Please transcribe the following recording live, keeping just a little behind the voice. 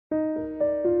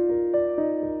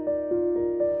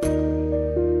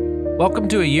Welcome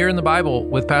to A Year in the Bible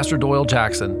with Pastor Doyle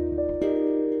Jackson.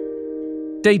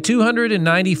 Day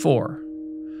 294,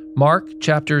 Mark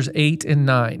chapters 8 and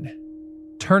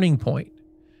 9. Turning Point,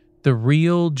 the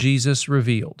real Jesus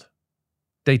revealed.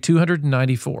 Day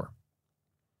 294.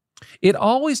 It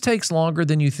always takes longer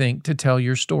than you think to tell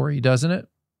your story, doesn't it?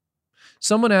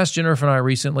 Someone asked Jennifer and I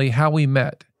recently how we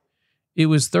met. It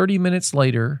was 30 minutes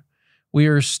later. We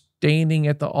are standing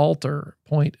at the altar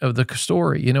point of the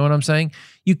story. You know what I'm saying?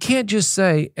 You can't just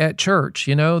say at church,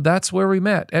 that's where we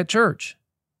met, at church.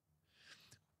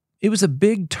 It was a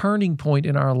big turning point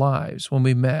in our lives when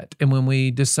we met and when we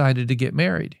decided to get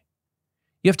married.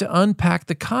 You have to unpack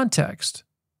the context.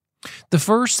 The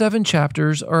first 7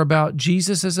 chapters are about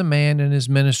Jesus as a man and his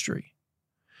ministry.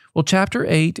 Well, chapter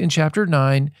 8 and chapter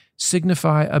 9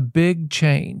 signify a big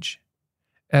change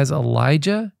as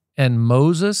Elijah and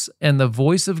Moses and the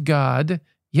voice of God,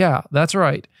 yeah, that's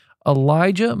right,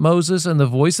 Elijah, Moses, and the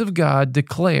voice of God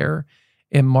declare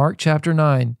in Mark chapter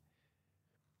 9,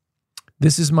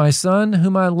 "This is my son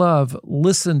whom I love,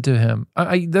 listen to him."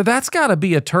 That's got to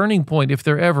be a turning point if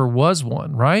there ever was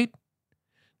one, right?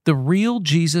 The real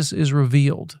Jesus is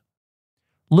revealed.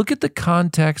 Look at the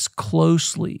context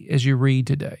closely as you read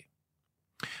today.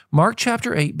 Mark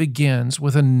chapter 8 begins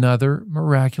with another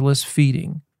miraculous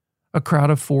feeding, a crowd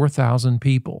of 4,000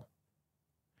 people.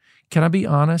 Can I be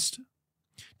honest?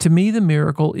 To me, the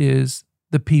miracle is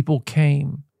the people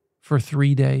came for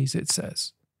 3 days, it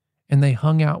says, and they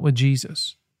hung out with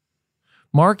Jesus.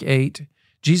 Mark 8,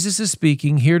 Jesus is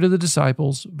speaking here to the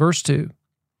disciples, verse 2.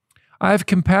 "I have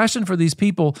compassion for these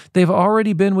people. They've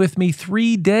already been with me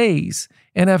 3 days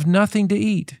and have nothing to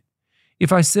eat.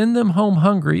 If I send them home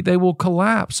hungry, they will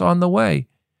collapse on the way,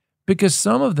 because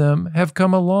some of them have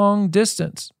come a long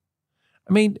distance."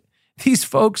 I mean, these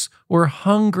folks were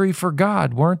hungry for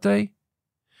God, weren't they?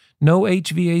 No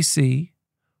HVAC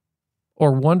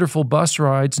or wonderful bus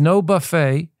rides, no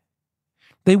buffet.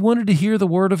 They wanted to hear the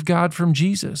word of God from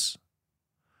Jesus.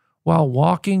 While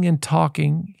walking and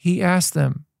talking, he asked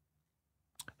them,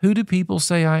 "Who do people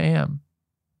say I am?"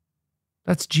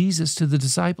 That's Jesus to the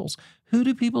disciples. Who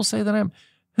do people say that I am?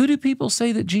 Who do people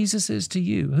say that Jesus is to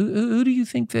you? Who do you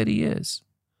think that he is?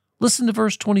 Listen to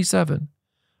verse 27.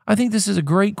 I think this is a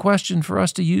great question for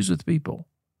us to use with people.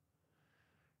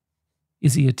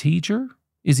 Is he a teacher?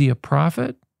 Is he a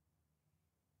prophet?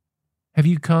 Have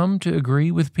you come to agree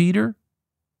with Peter?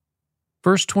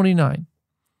 Verse 29.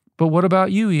 "But what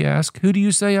about you?" he asked. "Who do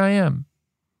you say I am?"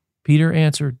 Peter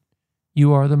answered,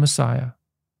 "You are the Messiah."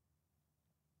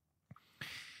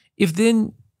 If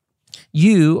then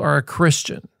you are a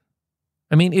Christian,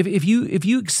 if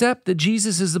you accept that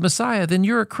Jesus is the Messiah, then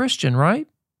you're a Christian, right?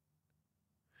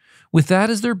 With that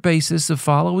as their basis of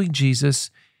following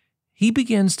Jesus, he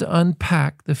begins to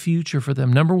unpack the future for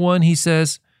them. Number 1, he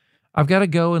says, I've got to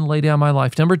go and lay down my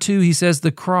life. Number 2, he says,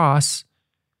 the cross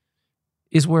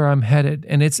is where I'm headed,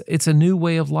 and it's a new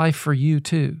way of life for you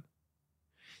too.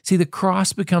 See, the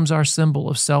cross becomes our symbol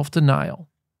of self-denial.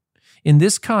 In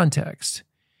this context,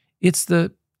 it's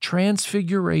the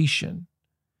transfiguration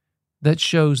that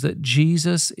shows that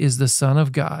Jesus is the Son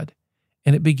of God,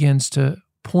 and it begins to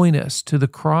point us to the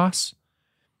cross,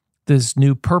 this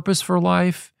new purpose for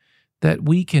life that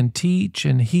we can teach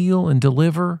and heal and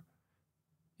deliver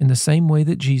in the same way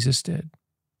that Jesus did.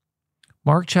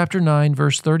 Mark chapter 9,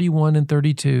 verse 31 and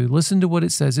 32, listen to what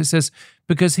it says. It says,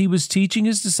 "Because he was teaching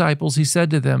his disciples, he said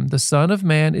to them, 'The Son of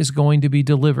Man is going to be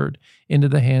delivered into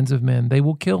the hands of men. They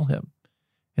will kill him,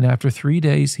 and after 3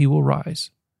 days he will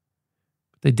rise.'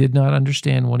 They did not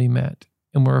understand what he meant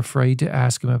and were afraid to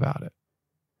ask him about it.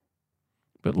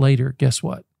 But later, guess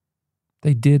what?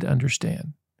 They did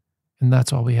understand. And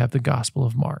that's why we have the Gospel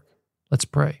of Mark. Let's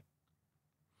pray.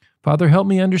 Father, help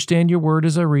me understand your word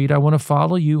as I read. I want to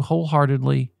follow you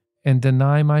wholeheartedly and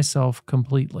deny myself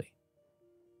completely.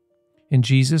 In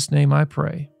Jesus' name I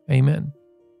pray. Amen.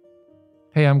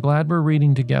 Hey, I'm glad we're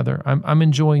reading together. I'm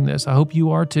enjoying this. I hope you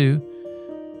are too.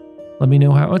 Let me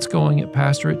know how it's going at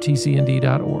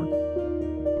pastor@tcnd.org.